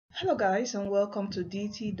Hello guys and welcome to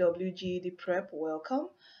DTW GED Prep. Welcome.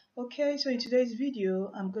 Okay, so in today's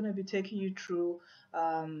video I'm going to be taking you through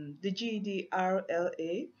the GED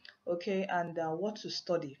RLA, okay, and what to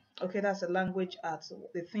study. Okay, that's the language arts,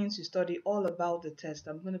 the things you study, all about the test.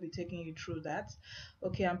 I'm going to be taking you through that.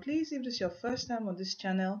 Okay, and please, if this is your first time on this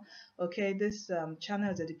channel, okay, this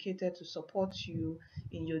channel is dedicated to support you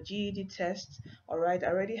in your GED test. All right, I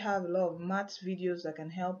already have a lot of maths videos that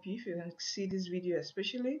can help you. If you can see this video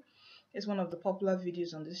especially, it's one of the popular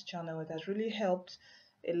videos on this channel. It has really helped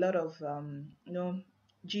a lot of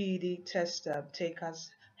GED test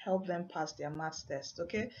takers, help them pass their maths test.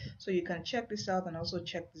 Okay, so you can check this out and also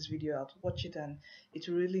check this video out, watch it, and it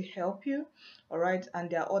will really help you. All right, and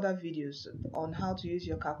there are other videos on how to use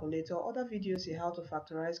your calculator, other videos on how to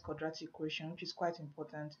factorize quadratic equation, which is quite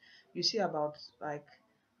important. You see about, like,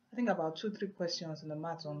 I think about 2-3 questions in the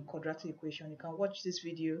math on quadratic equation. You can watch this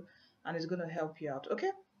video and it's going to help you out.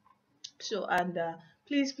 Okay, so, and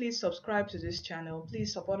please subscribe to this channel.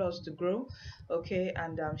 Please support us to grow. Okay,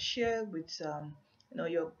 and share with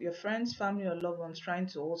your friends, family, or loved ones trying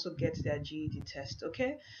to also get their GED test.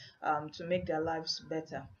 Okay, to make their lives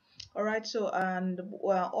better. All right, so, and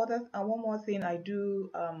one more thing, I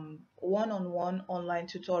do one-on-one online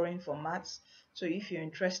tutoring for maths. So if you're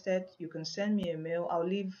interested, you can send me a mail. I'll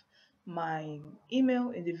leave my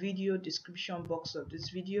email in the video description box of this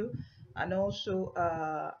video, and also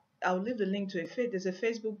I'll leave the link to there's a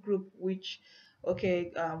Facebook group which,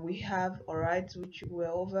 okay, we have, all right, which we're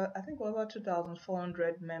over, I think we're over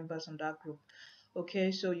 2,400 members on that group.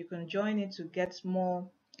 Okay, so you can join it to get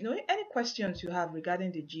more, any questions you have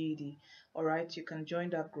regarding the GED. All right, you can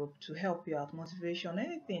join that group to help you out, motivation,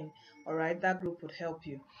 anything. All right, that group would help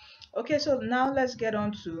you. Okay, so now let's get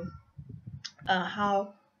on to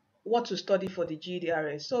what to study for the GED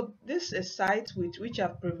RLA. So this is a site which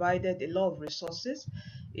I've provided a lot of resources.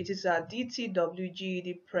 It is at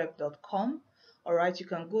dtwgedprep.com. All right, you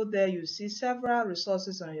can go there. You see several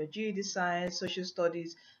resources on your GED science, social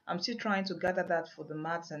studies. I'm still trying to gather that for the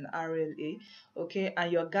maths and RLA. Okay,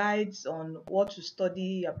 and your guides on what to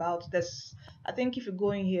study about this. I think if you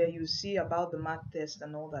go in here, you see about the math test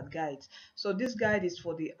and all that guides. So this guide is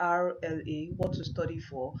for the RLA, what to study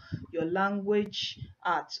for your language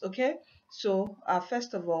arts. Okay, so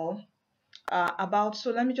first of all,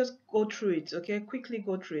 so let me just go through it. Okay, quickly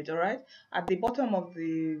go through it. All right, at the bottom of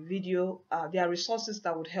the video there are resources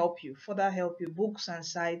that would help you, books and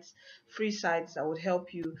sites, free sites that would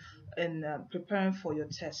help you in preparing for your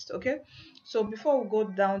test. Okay, so before we go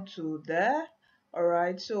down to there, all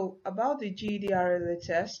right, so about the GED RLA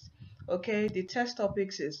test. Okay, the test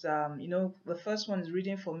topics is the first one is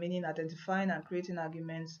reading for meaning, identifying and creating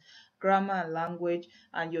arguments, grammar and language,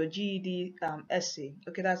 and your GED essay.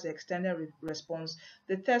 Okay, that's the extended response.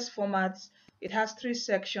 The test format, it has 3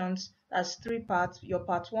 sections. That's 3 parts. Your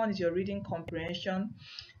part 1 is your reading comprehension,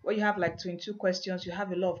 where you have like 22 questions. You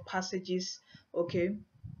have a lot of passages. Okay,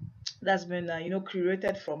 that's been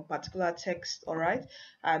curated from particular text. All right,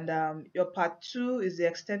 and your part 2 is the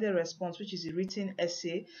extended response, which is a written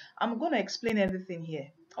essay. I'm going to explain everything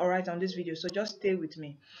here, all right, on this video, so just stay with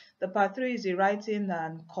me. The part 3 is the writing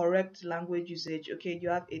and correct language usage. Okay, you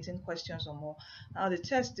have 18 questions or more. Now the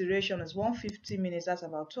test duration is 150 minutes. That's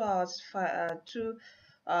about 2 hours,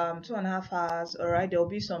 2.5 hours. All right, there will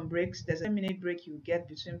be some breaks. There's a minute break you get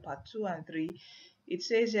between part 2 and 3. It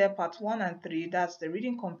says here part 1 and 3, that's the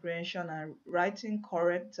reading comprehension and writing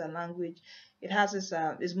correct language. It has this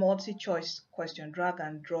multi-choice question, drag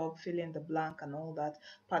and drop, fill in the blank and all that.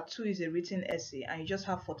 Part 2 is a written essay, and you just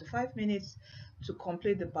have 45 minutes to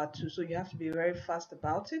complete the part 2, so you have to be very fast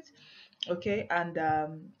about it. Okay, and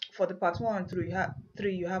for the part 1 and 3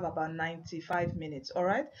 you have about 95 minutes. All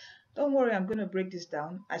right, don't worry, I'm going to break this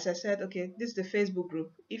down. As I said, okay, this is the Facebook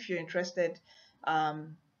group. If you're interested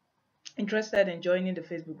in joining the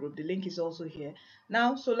Facebook group, the link is also here.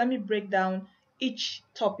 Now, so let me break down each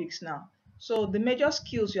topics now. So the major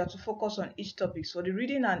skills you have to focus on each topic. So the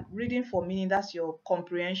reading for meaning, that's your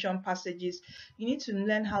comprehension passages. You need to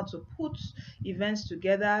learn how to put events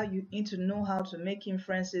together. You need to know how to make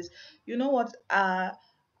inferences. You know what, I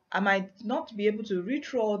might not be able to read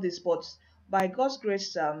through all this, but by God's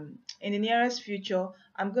grace, in the nearest future,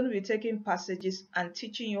 I'm going to be taking passages and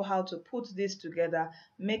teaching you how to put this together,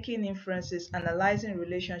 making inferences, analyzing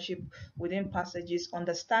relationship within passages,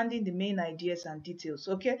 understanding the main ideas and details.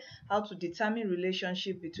 Okay, how to determine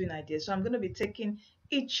relationship between ideas. So I'm going to be taking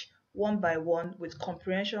each one by one with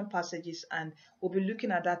comprehension passages, and we'll be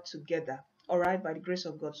looking at that together. all right, by the grace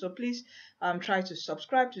of God. So please try to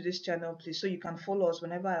subscribe to this channel, please, so you can follow us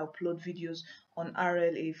whenever I upload videos on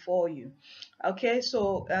RLA for you. Okay,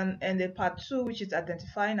 so and the part 2, which is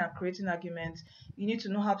identifying and creating arguments, you need to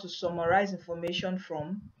know how to summarize information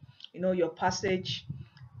from your passage,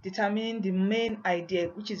 determining the main idea,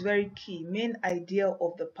 which is very key, main idea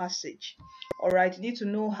of the passage. All right, you need to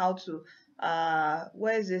know how to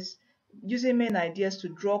where is this, using main ideas to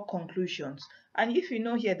draw conclusions. And if you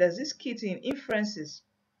know here, there's this key thing, inferences.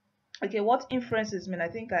 Okay, what inferences mean? I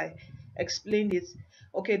think I explained it.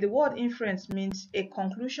 Okay, the word inference means a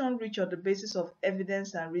conclusion reached on the basis of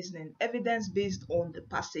evidence and reasoning. Evidence based on the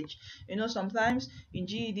passage. Sometimes in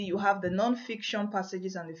GED you have the non-fiction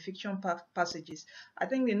passages and the fiction passages. I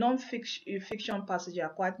think the non-fiction passages are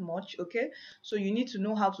quite much. Okay, so you need to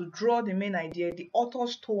know how to draw the main idea, the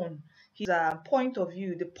author's tone, his point of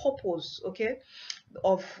view, the purpose. Okay,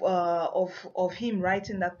 of him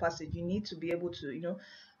writing that passage. You need to be able to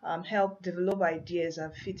help develop ideas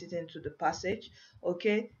and fit it into the passage.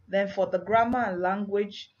 Okay, then for the grammar and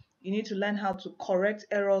language, you need to learn how to correct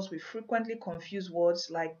errors with frequently confused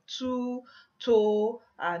words like to,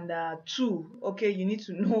 and to. Okay, you need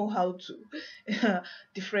to know how to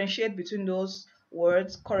differentiate between those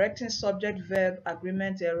words, correcting subject verb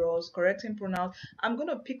agreement errors, correcting pronouns. I'm going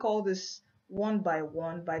to pick all this one by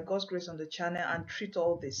one by God's grace on the channel and treat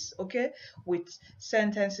all this, okay, with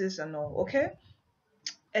sentences and all. Okay,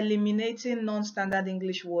 eliminating non-standard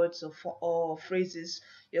English words or phrases.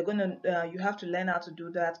 You have to learn how to do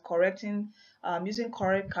that. Correcting, using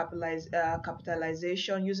correct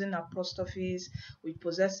capitalization, using apostrophes with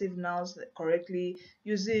possessive nouns correctly,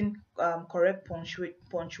 using correct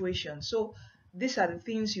punctuation. So these are the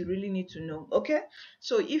things you really need to know. Okay,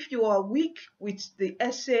 so if you are weak with the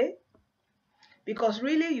essay, because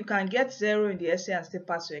really you can get 0 in the essay and still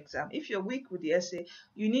pass your exam. If you're weak with the essay,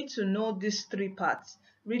 you need to know these 3 parts: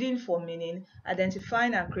 reading for meaning,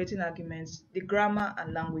 identifying and creating arguments, the grammar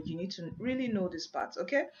and language. You need to really know these parts.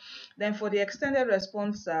 Okay, then for the extended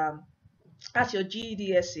response, that's your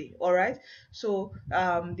GED essay. All right, so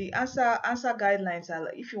the answer guidelines are,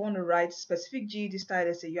 if you want to write specific GED style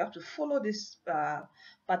essay, you have to follow these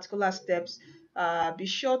particular steps. Be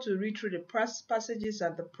sure to read through the passages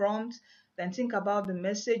and the prompt, then think about the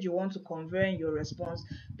message you want to convey in your response.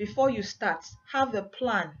 Before you start, have a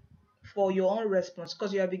plan for your own response,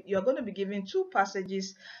 because you are going to be given 2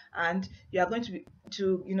 passages, and you are going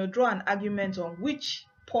to draw an argument on which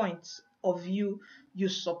point of view you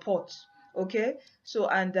support. Okay, so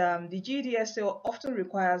and the GED essay often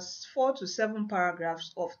requires 4 to 7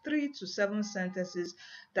 paragraphs of 3 to 7 sentences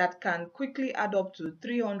that can quickly add up to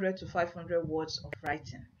 300 to 500 words of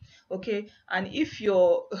writing. Okay, and if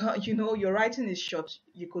your your writing is short,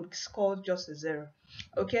 you could score just a 0.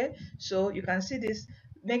 Okay, so you can see this.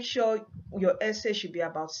 Make sure your essay should be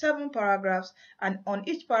about 7 paragraphs, and on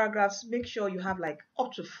each paragraph make sure you have like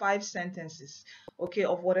up to 5 sentences, okay,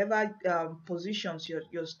 of whatever positions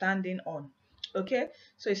you're standing on. Okay,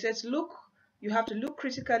 so it says you have to look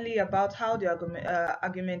critically about how the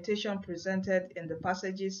argumentation presented in the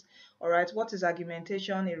passages. All right, what is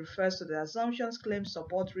argumentation? It refers to the assumptions, claims,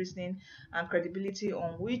 support, reasoning, and credibility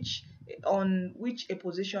on which a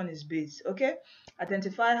position is based. Okay,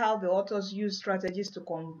 identify how the authors use strategies to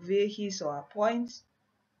convey his or her points,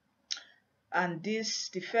 and this,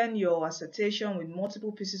 defend your assertion with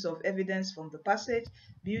multiple pieces of evidence from the passage,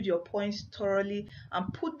 build your points thoroughly,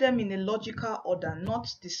 and put them in a logical order,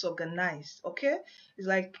 not disorganized. Okay, it's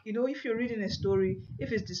like, if you're reading a story,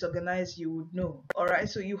 if it's disorganized, you would know. All right,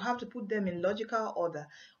 so you have to put them in logical order.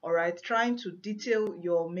 All right, trying to detail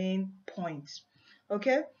your main points.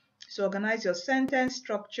 Okay, so organize your sentence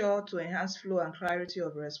structure to enhance flow and clarity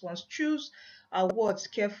of response. Choose words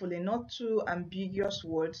carefully, not too ambiguous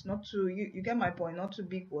words, not too, you get my point, not too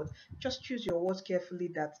big words. Just choose your words carefully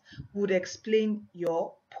that would explain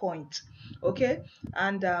your point. Okay,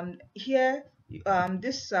 and here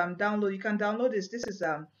this download, you can download this. This is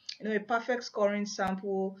a perfect scoring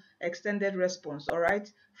sample extended response, all right,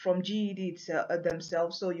 from GED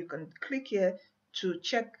themselves. So you can click here to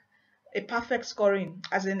check a perfect scoring,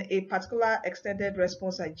 as in a particular extended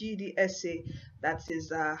response at GED essay that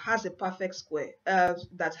is has a perfect score,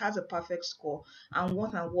 and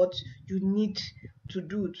what you need to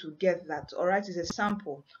do to get that. All right, it's a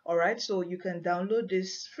sample. All right, so you can download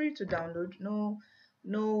this, free to download.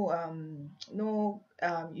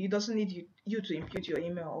 It doesn't need you to input your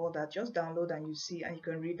email or all that. Just download and you see, and you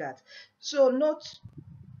can read that. So note,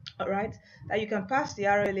 all right, that you can pass the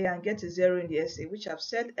RLA and get a 0 in the essay, which I've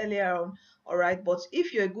said earlier on. All right, but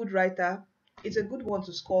if you're a good writer, it's a good one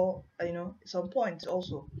to score some points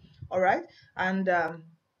also. All right, and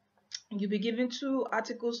You'll be given 2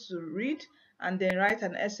 articles to read and then write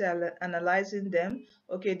an essay analyzing them.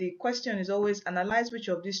 Okay, the question is always analyze which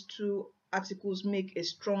of these 2 articles make a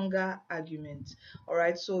stronger argument. All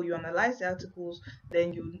right, so you analyze the articles,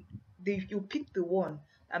 then you pick the one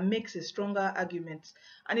that makes a stronger argument,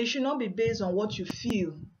 and it should not be based on what you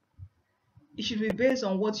feel. It should be based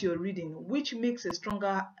on what you're reading, which makes a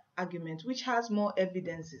stronger argument, which has more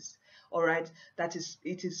evidences, all right, that is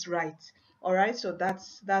it is right. All right, so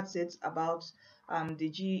that's it about the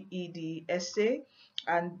GED essay.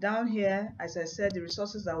 And down here, as I said, the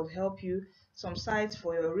resources that will help you, some sites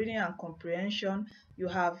for your reading and comprehension. You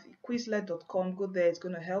have quizlet.com, go there, it's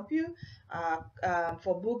going to help you.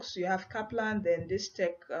 For books, you have Kaplan, then this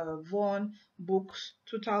tech Vaughan books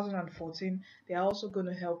 2014, they are also going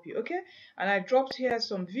to help you. Okay, and I dropped here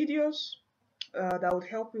some videos that would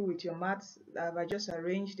help you with your maths that I just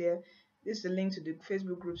arranged there. This is the link to the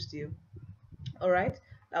Facebook group still. All right,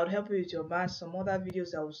 that would help you with your maths, some other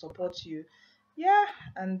videos that will support you. Yeah,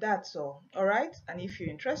 and that's all right, and if you're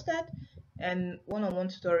interested and one-on-one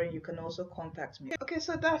tutoring, you can also contact me. Okay,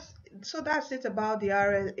 so that's it about the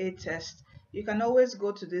RLA test. You can always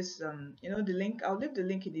go to this the link. I'll leave the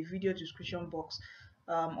link in the video description box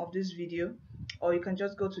of this video, or you can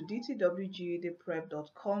just go to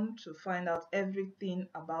dtwgedprep.com to find out everything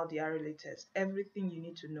about the RLA test, everything you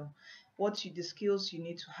need to know, the skills you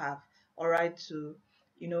need to have, all right, to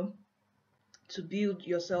to build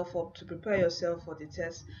yourself up, to prepare yourself for the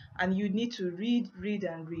test. And you need to read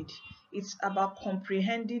and read. It's about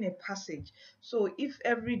comprehending a passage. So if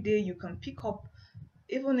every day you can pick up,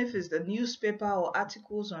 even if it's the newspaper or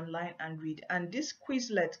articles online, and read. And this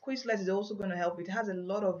Quizlet is also going to help. It has a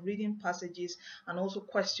lot of reading passages and also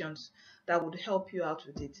questions that would help you out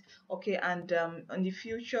with it. Okay, and in the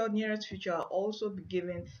future, nearest future, I'll also be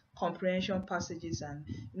giving comprehension passages and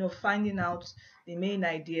finding out the main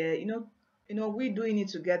idea. We doing it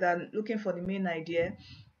together, looking for the main idea,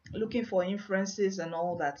 looking for inferences and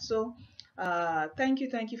all that. So thank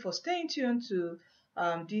you for staying tuned to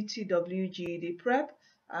DTW GED Prep.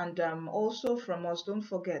 And also from us, don't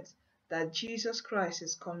forget that Jesus Christ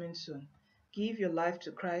is coming soon. Give your life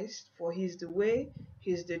to Christ, for He is the way,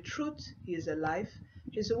 He is the truth, He is the life.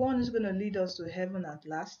 He's the one who's going to lead us to heaven at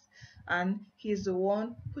last. And He is the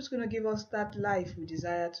one who's going to give us that life we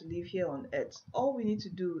desire to live here on earth. All we need to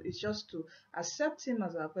do is just to accept Him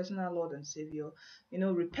as our personal Lord and Savior,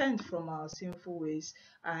 repent from our sinful ways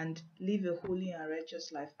and live a holy and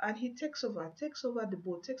righteous life. And He takes over the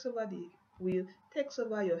boat, takes over the wheel, takes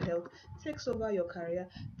over your health, takes over your career,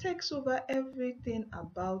 takes over everything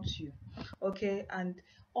about you. Okay, and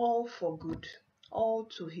all for good, all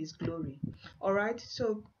to His glory. All right,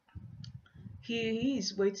 so he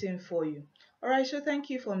is waiting for you. Alright, so thank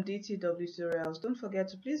you from DTW Tutorials. Don't forget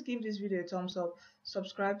to please give this video a thumbs up,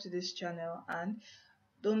 subscribe to this channel, and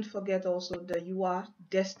don't forget also that you are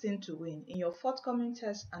destined to win in your forthcoming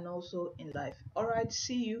tests and also in life. Alright,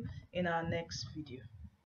 see you in our next video.